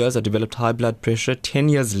 2 years, I developed high blood pressure. 10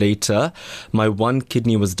 years later, my one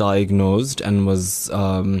kidney was diagnosed and was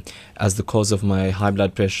as the cause of my high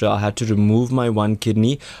blood pressure. I had to remove my one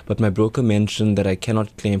kidney, but my broker mentioned that I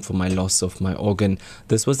cannot claim for my loss of my organ.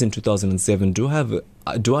 This was in 2007. Do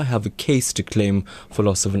I have a case to claim for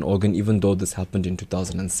loss of an organ, even though this happened in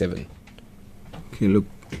 2007? Okay, look,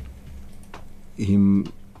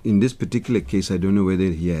 in this particular case, I don't know whether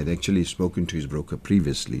he had actually spoken to his broker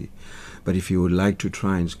previously, but if he would like to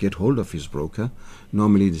try and get hold of his broker,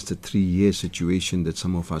 normally it's a 3-year situation that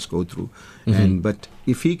some of us go through. But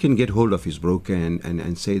if he can get hold of his broker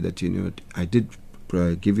and say that, I did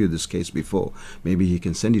give you this case before, maybe he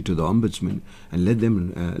can send it to the Ombudsman and let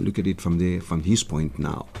them look at it from his point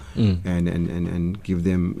now, and give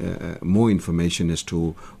them more information as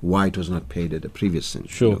to why it was not paid at the previous sense.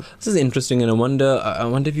 Sure. This is interesting, and I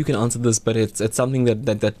wonder if you can answer this, but it's something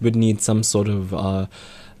that would need some sort of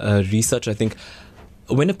research, I think.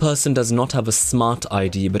 When a person does not have a smart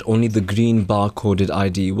ID but only the green barcoded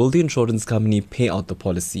ID, will the insurance company pay out the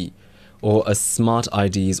policy? Or a smart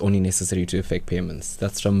ID is only necessary to effect payments?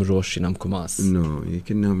 That's from Roshinam Kumas. No, you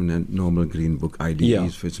can have a normal green book ID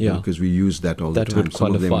because we use that all the time.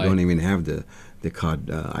 Some of them don't even have the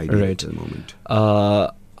card ID at the moment.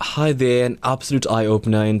 Hi there, an absolute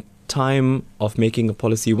eye-opener. In time of making a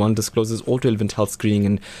policy, one discloses all relevant health screening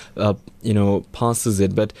and passes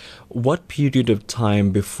it, but what period of time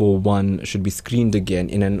before one should be screened again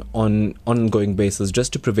in an ongoing basis,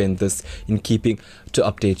 just to prevent this, in keeping to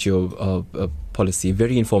update your policy.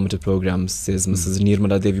 Very informative program, says Mrs.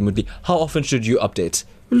 Nirmala Devi Mudli. How often should you update?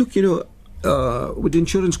 Look, with the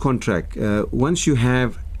insurance contract, once you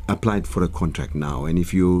have applied for a contract now, and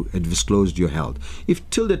if you had disclosed your health, if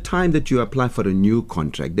till the time that you apply for a new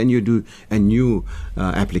contract, then you do a new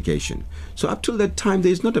application. So up till that time,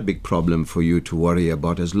 there is not a big problem for you to worry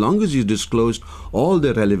about, as long as you disclosed all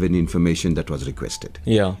the relevant information that was requested.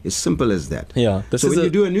 Yeah, it's simple as that. Yeah, so when you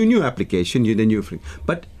do a new application, you're free.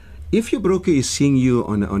 But if your broker is seeing you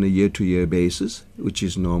on a year-to-year basis, which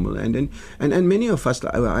is normal, and many of us,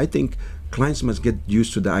 I think, clients must get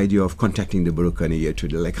used to the idea of contacting the broker on a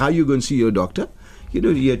year-to-year. Like, how are you going to see your doctor?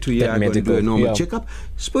 Year-to-year, I'm going to do a normal checkup.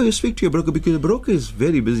 Suppose you speak to your broker, because the broker is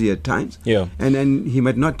very busy at times. Yeah. And then he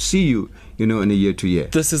might not see you, on a year-to-year.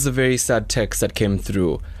 This is a very sad text that came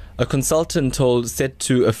through. A consultant said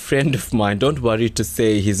to a friend of mine, don't worry to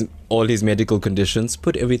say all his medical conditions,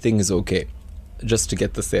 put everything is okay, just to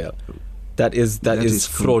get the sale. That is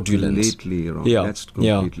fraudulent. Completely wrong. Yeah. That's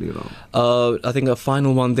completely wrong. I think a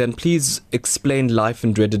final one then. Please explain life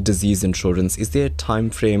and dreaded disease insurance. Is there a time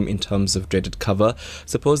frame in terms of dreaded cover?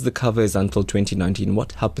 Suppose the cover is until 2019.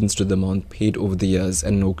 What happens to the amount paid over the years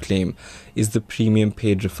and no claim? Is the premium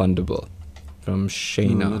paid refundable? From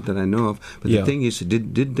Shayna. No, not that I know of. But the thing is,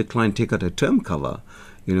 did the client take out a term cover?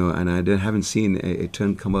 And I haven't seen a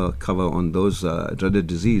term cover on those dreaded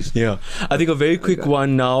disease. Yeah. I think a very quick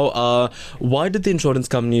one now. Why did the insurance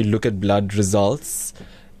company look at blood results?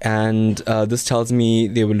 And this tells me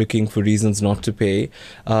they were looking for reasons not to pay.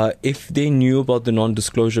 If they knew about the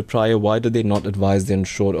non-disclosure prior, why did they not advise the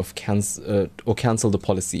insured of cancel the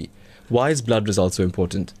policy? Why is blood results so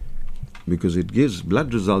important? Because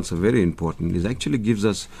blood results are very important. It actually gives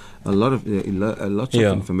us lots of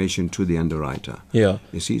information to the underwriter. Yeah.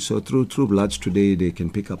 You see, so through bloods today, they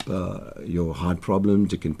can pick up your heart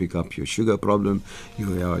problems, they can pick up your sugar problem,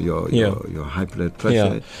 your high blood pressure.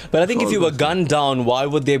 Yeah. But I think if you were gunned down, why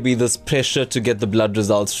would there be this pressure to get the blood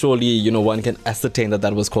results? Surely, one can ascertain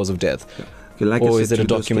that was cause of death. Yeah. Like or I said, is it a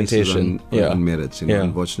documentation? On merits.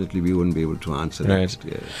 Unfortunately, we wouldn't be able to answer that.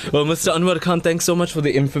 Well, Mr. Anwar Khan, thanks so much for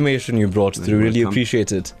the information you brought through. Really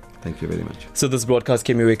appreciate it. Thank you very much. So this broadcast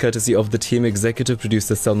came your way courtesy of the team, executive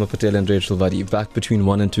producer Salma Patel and Rachel Vadi. Back between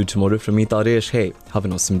 1 and 2 tomorrow. From me, Taresh. Hey, have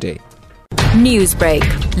an awesome day.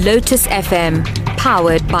 Newsbreak, Lotus FM,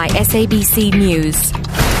 powered by SABC News.